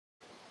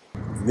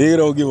Nigga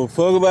don't give a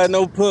fuck about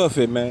no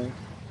puffy, man.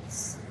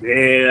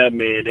 Yeah,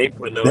 man, they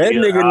putting on That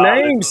here nigga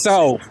all this name other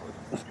shit. soft.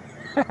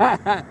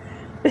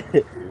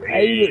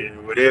 Hey,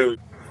 Man,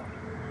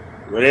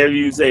 whatever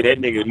you say, that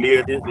nigga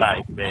lived his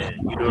life, man.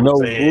 You know what I'm no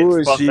saying?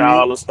 Fucked bullshit.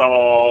 all the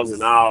stars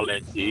and all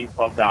that shit. He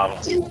fucked all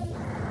of them.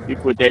 He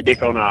put that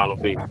dick on all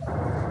of people.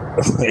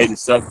 And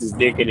sucked his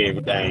dick and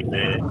everything,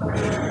 man.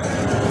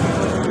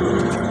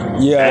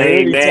 Yeah, I I heard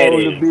ain't he mad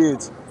at told the him.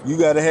 bitch, you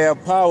gotta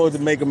have power to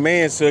make a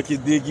man suck your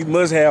dick. You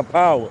must have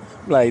power.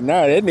 I'm like,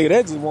 nah, that nigga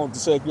that just want to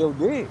suck your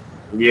dick.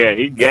 Yeah,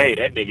 he gay.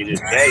 That nigga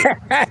just gay.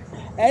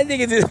 That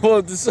nigga just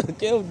want to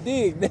suck your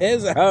dick.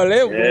 That's how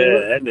that Yeah,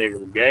 was. that nigga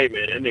was gay,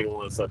 man. That nigga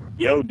want to suck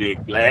your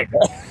dick, black.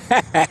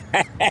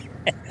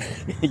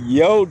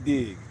 Yo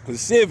dick,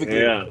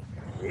 specifically. Yeah,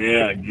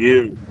 yeah,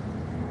 you.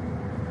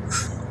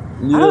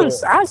 Yeah.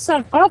 I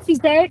suck Puffy's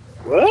dick.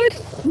 What?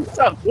 You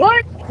suck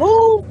what?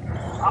 Who?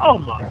 Oh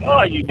my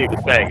god, you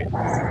niggas faggot.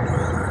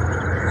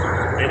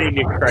 Man, these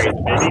niggas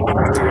crazy, man. These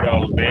niggas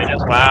weirdos, man.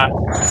 That's why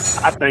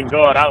I thank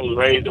God I was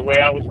raised the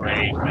way I was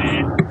raised,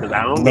 man. Because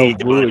I don't No need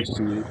the money.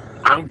 bullshit.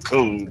 I'm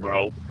cool,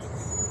 bro.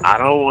 I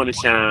don't want to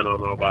shine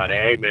on nobody.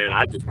 Hey, man,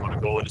 I just want to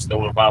go in the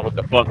store and buy what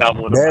the fuck I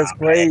want to buy, That's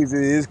black. crazy.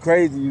 It's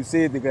crazy you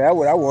said that, 'cause that's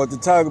what I want to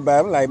talk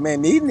about. I'm like,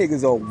 man, these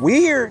niggas are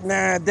weird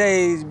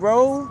nowadays,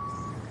 bro.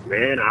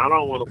 Man, I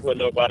don't want to put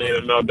nobody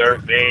in no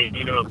dirt, man.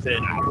 You know what I'm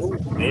saying? I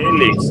don't, man,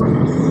 listen.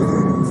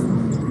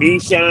 Me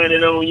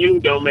shining on you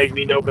don't make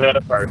me no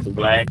better person,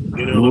 black.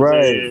 You know what I'm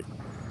Right, saying?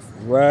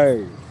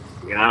 right.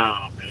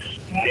 Yeah, man.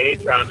 I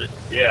ain't trying to,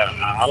 yeah,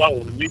 all I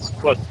want to mix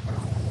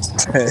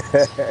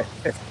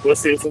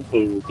pussy and some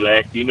food,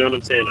 black. You know what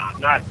I'm saying? I'm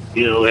not,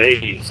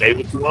 hey, say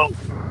what you want.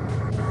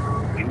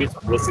 Give me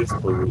some pussy and some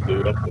food,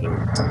 dude. I'm cool.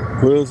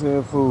 Pussy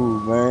and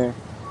food, man.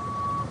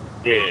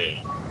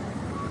 Yeah,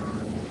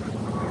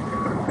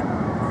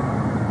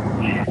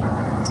 yeah.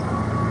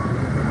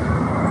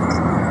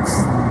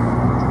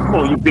 Come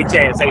on, you bitch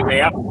ass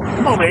A-Rap.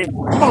 Come on, man.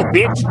 Come on,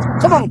 bitch.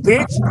 Come on,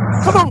 bitch.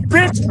 Come on,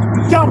 bitch.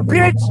 You dumb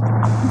bitch.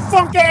 You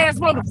funk ass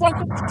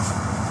motherfucker.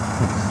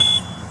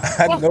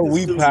 I Fuck know this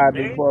we dude,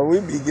 partners, man. boy.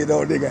 We be getting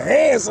on nigga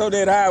ass on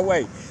that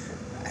highway.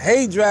 I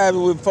hate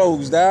driving with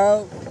folks,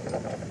 dog.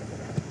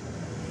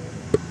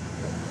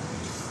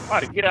 I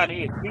ought to get out of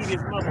here and beat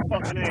his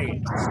motherfucking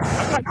ass.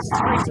 I got this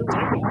tonight, too.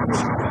 I ain't no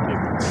bullshit with this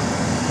nigga.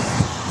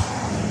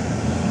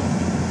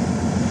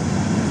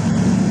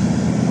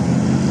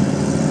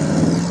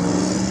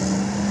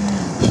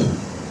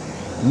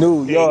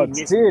 New Yeah, he York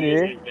missing gears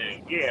and City.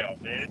 everything. Yeah,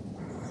 man.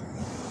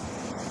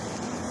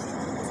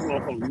 This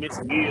motherfucker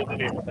missing gears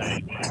and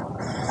everything, man.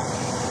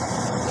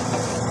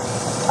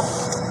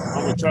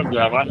 I'm a truck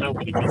driver. I know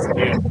when he missing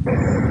gears.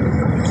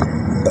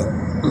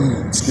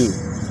 Excuse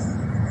me.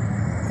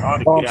 I ought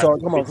to Oh, get I'm out sorry.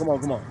 this Come on, bitch. come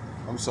on, come on.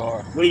 I'm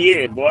sorry. Where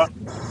you at, boy?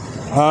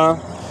 Huh?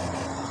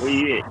 Where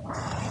you at?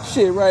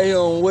 Shit, right here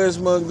on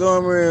West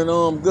Montgomery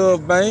and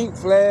Gulf Bank,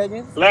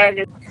 flagging.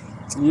 Flagging?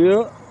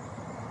 Yeah.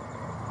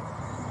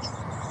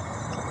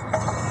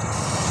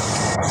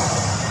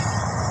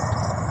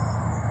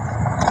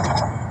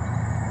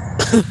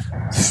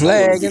 I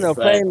want to be Flagging, a a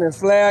flag. famous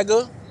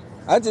flagger.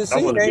 I just I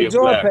seen want to be a Enjoy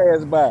flag.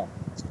 pass by.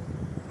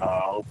 I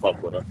don't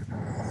fuck with her.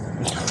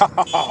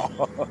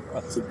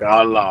 She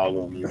got a log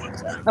on me one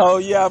time. Oh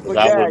yeah, I Because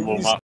I forgot. wasn't on my